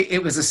you say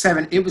it was a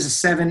 7, it was a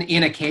 7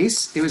 in a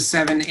case. It was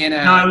 7 in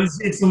a. No,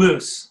 it's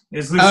loose.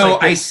 It's loose. Oh,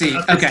 like I see.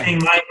 Okay.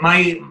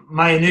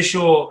 My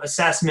initial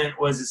assessment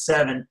was a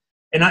 7,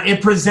 and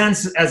it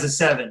presents as a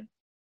 7,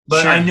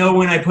 but sure. I know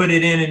when I put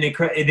it in and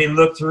they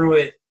look through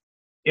it,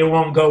 it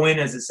won't go in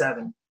as a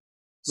 7.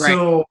 Right.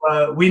 So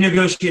we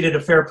negotiated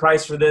a fair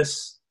price for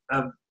this.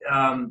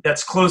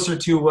 That's closer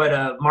to what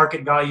a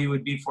market value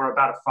would be for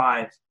about a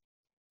 5.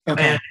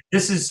 Okay. And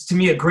this is, to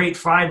me, a great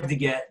 5 to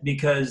get,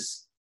 because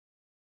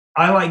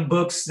I like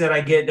books that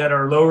I get that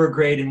are lower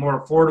grade and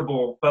more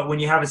affordable. But when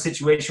you have a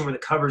situation where the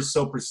cover is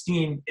so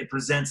pristine, it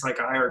presents like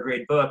a higher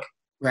grade book.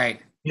 Right.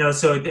 You know,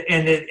 so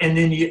and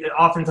then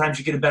oftentimes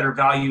you get a better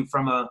value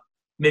from a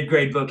mid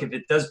grade book if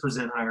it does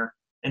present higher.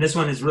 And this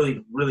one is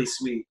really, really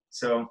sweet.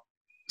 So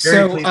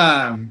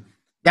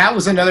that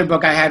was another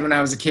book I had when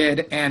I was a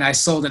kid, and I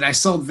sold it. I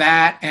sold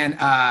that and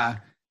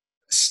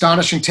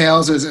Astonishing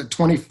Tales. Is it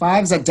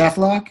 25? Is that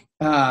Deathlock?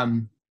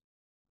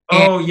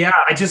 Oh yeah,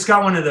 I just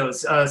got one of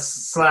those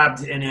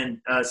slabbed and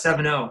in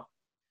 7.0.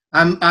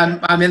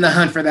 I'm in the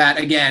hunt for that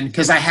again,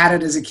 because I had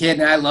it as a kid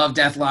and I love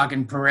Deathlock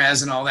and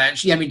Perez and all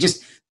that. I mean,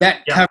 just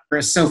that cover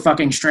is so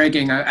fucking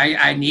striking.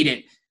 I need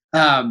it.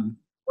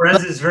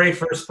 Perez's very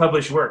first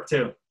published work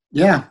too.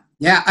 Yeah.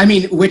 Yeah, I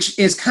mean, which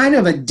is kind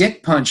of a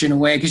dick punch in a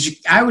way, because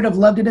I would have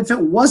loved it if it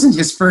wasn't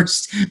his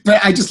first,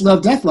 but I just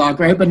love Deathlock,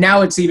 right? But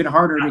now it's even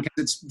harder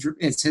because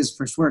it's his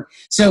first work.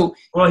 So,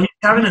 well, he's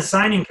having a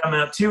signing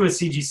coming up too with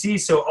CGC,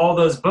 so all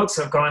those books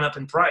have gone up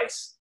in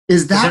price.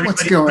 Is that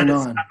what's going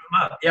on?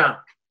 Yeah.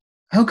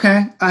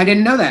 Okay, I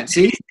didn't know that.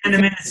 See, send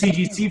them into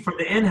CGC from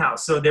the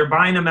in-house, so they're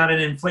buying them at an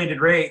inflated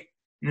rate,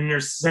 and then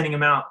they're sending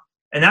them out.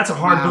 And that's a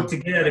hard book to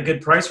get at a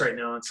good price right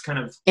now. It's kind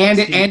of and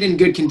in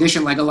good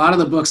condition. Like a lot of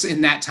the books in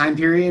that time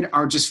period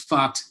are just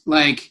fucked.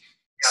 Like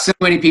so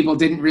many people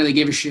didn't really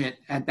give a shit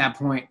at that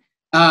point.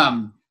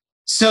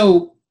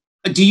 So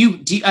do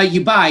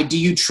you buy? Do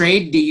you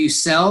trade? Do you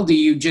sell? Do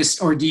you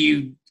or do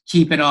you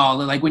keep it all?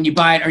 Like when you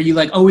buy it, are you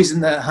like always in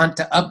the hunt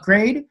to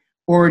upgrade,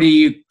 or do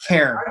you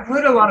care? I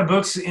put a lot of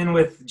books in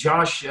with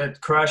Josh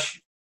at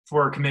Crush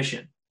for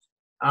commission.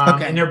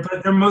 And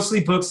they're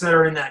mostly books that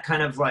are in that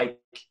kind of like.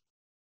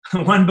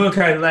 One book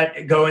I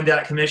let go into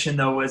that commission,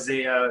 though, was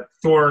a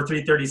Thor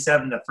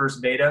 337, the first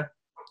beta.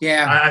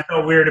 Yeah. I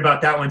felt weird about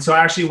that one. So I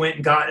actually went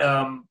and got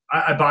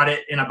I bought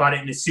it, and I bought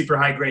it in a super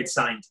high grade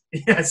signed.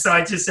 So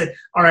I just said,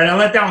 all right, I'll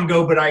let that one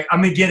go, but I'm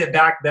going to get it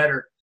back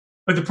better.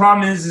 But the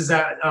problem is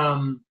that,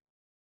 and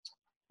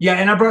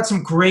I brought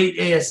some great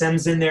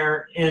ASMs in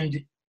there,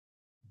 and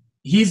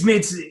he's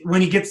made,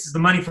 when he gets the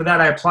money for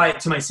that, I apply it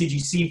to my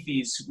CGC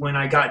fees when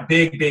I got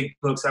big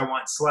books I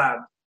want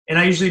slabbed. And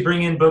I usually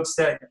bring in books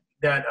that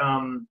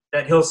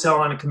he'll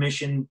sell on a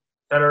commission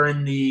that are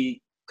in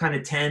the kind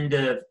of $10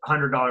 to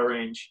 $100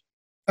 range.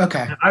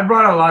 Okay. And I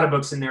brought a lot of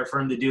books in there for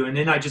him to do, and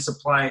then I just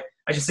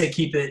say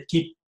keep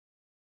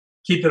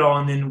it all,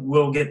 and then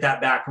we'll get that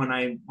back when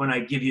I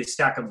give you a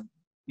stack of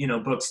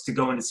books to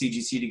go into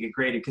CGC to get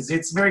graded, because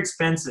it's very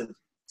expensive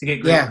to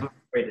get books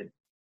graded.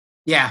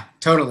 Yeah,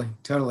 totally.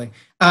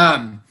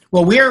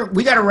 Well,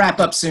 we got to wrap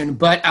up soon,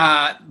 but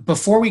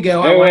before we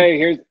go,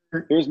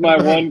 here's my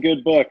one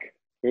good book.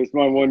 Here's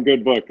my one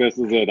good book. This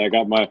is it. I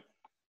got my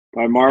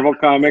Marvel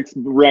Comics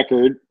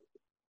record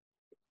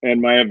and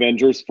my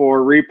Avengers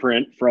 4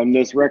 reprint from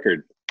this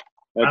record.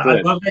 That's it.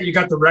 I love that you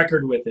got the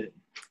record with it.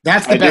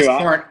 That's the best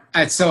part.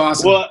 It's so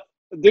awesome. Well,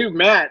 dude,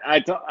 Matt,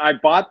 I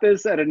bought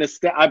this at an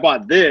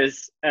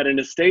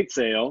estate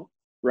sale,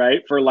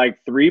 right, for like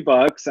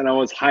 $3, and I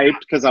was hyped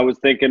because I was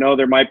thinking,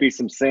 there might be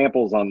some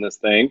samples on this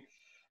thing.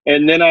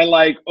 And then I'm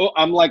like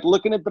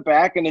looking at the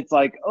back, and it's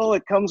like,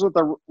 it comes with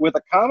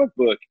a comic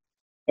book.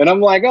 And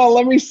I'm like,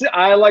 let me see.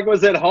 I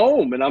was at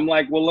home, and I'm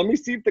like, well, let me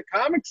see if the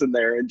comic's in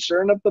there. And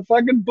sure enough, the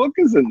fucking book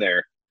is in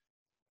there.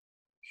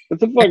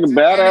 It's a fucking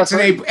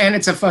badass. And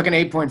it's a fucking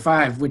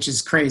 8.5, which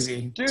is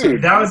crazy.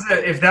 Dude,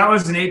 if that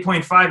was an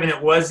 8.5 and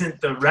it wasn't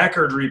the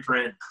record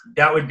reprint,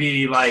 that would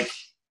be like,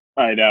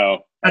 I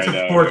know. That's a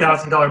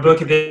 $4,000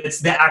 book if it's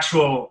the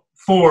actual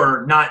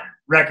not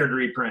record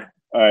reprint.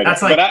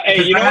 That's like, I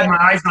had my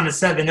eyes on a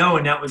 7.0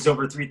 and that was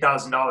over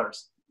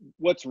 $3,000.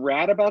 What's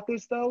rad about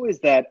this though is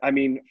that, I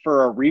mean,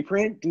 for a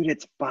reprint, dude,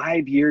 it's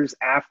 5 years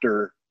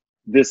after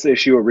this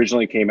issue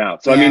originally came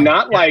out. So I mean,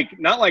 not like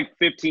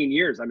 15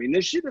 years. I mean,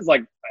 this shit is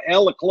like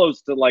hella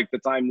close to like the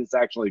time this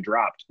actually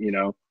dropped, you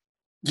know?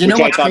 You know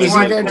what's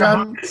crazy there,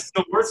 John? It's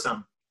still worth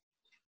some.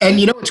 And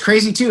you know what's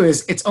crazy too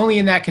is it's only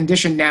in that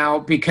condition now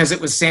because it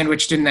was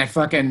sandwiched in that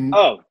fucking.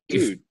 Oh,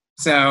 dude.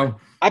 So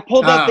I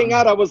pulled that thing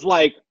out. I was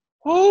like,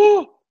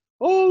 oh,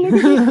 look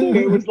at this thing.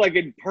 It was like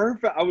in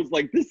perfect. I was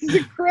like, this is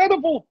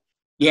incredible.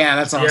 Yeah,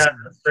 that's awesome. Yeah,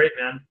 that's great,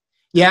 man.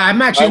 Yeah,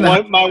 I'm actually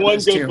my one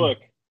good book.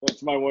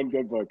 That's my one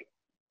good book.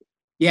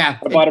 Yeah,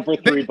 I bought it for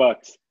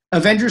 $3.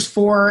 Avengers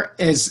 4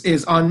 is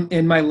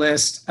in my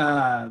list.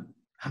 I'm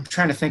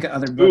trying to think of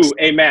other books. Ooh,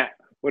 hey Matt,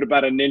 what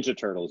about a Ninja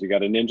Turtles? You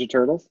got a Ninja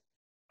Turtles?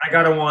 I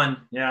got a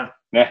 1, yeah.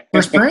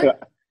 First print?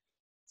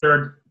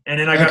 Third, and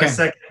then I got a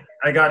second.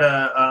 I got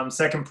a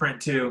second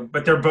print too,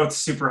 but they're both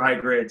super high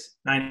grades,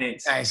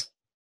 9.8. Nice,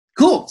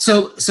 cool.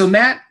 So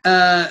Matt,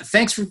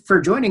 thanks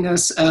for joining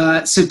us.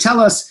 So tell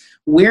us,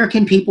 where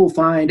can people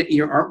find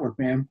your artwork,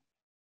 man?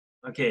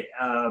 Okay,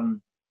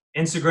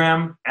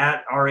 Instagram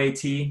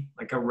 @RAT,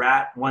 like a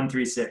rat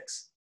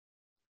 136.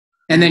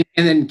 And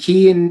then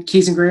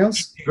Keys and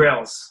Grails?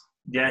 Grails.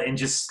 Yeah, and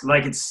just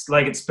like it's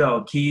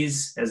spelled.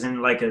 Keys as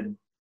in like a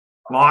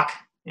lock,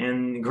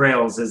 and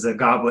Grails as a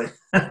goblet.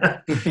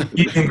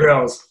 Keys and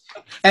Grails.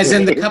 As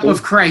in the cup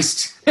of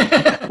Christ.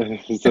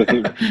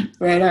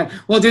 Right on.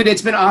 Well, dude,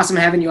 it's been awesome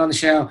having you on the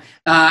show.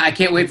 I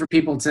can't wait for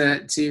people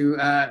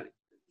to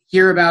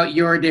hear about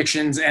your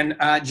addictions and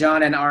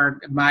John and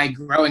my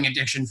growing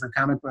addiction for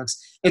comic books.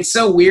 It's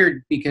so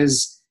weird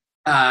because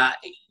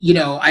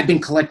I've been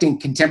collecting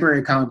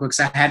contemporary comic books.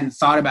 I hadn't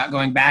thought about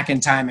going back in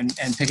time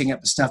and picking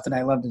up the stuff that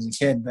I loved as a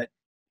kid, but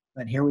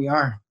here we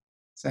are.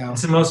 So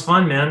it's the most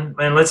fun, man.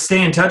 And let's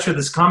stay in touch with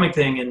this comic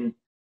thing and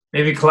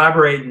maybe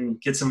collaborate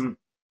and get some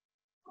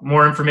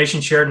more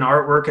information shared and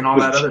artwork and all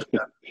that other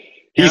stuff.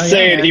 He's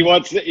saying he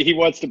wants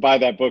to buy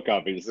that book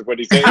off me. This is what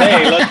he's saying.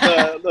 Hey,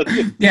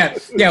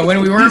 let's yeah.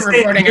 When we weren't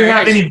recording, do you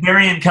have any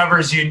variant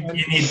covers you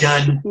need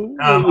done?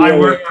 I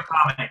work for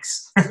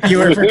comics. You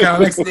work for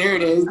comics. There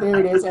it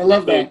is. I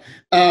love that.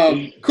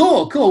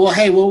 Cool. Well,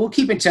 hey, we'll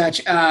keep in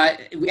touch.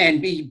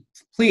 And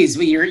please,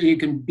 you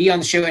can be on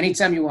the show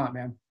anytime you want,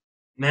 man.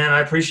 Man, I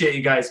appreciate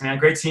you guys, man.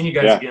 Great seeing you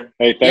guys again.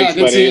 Hey, thanks,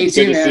 buddy. It's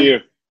good to see you.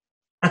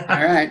 All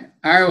right.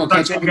 We'll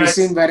catch up with you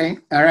soon, buddy.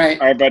 All right.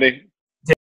 All right, buddy.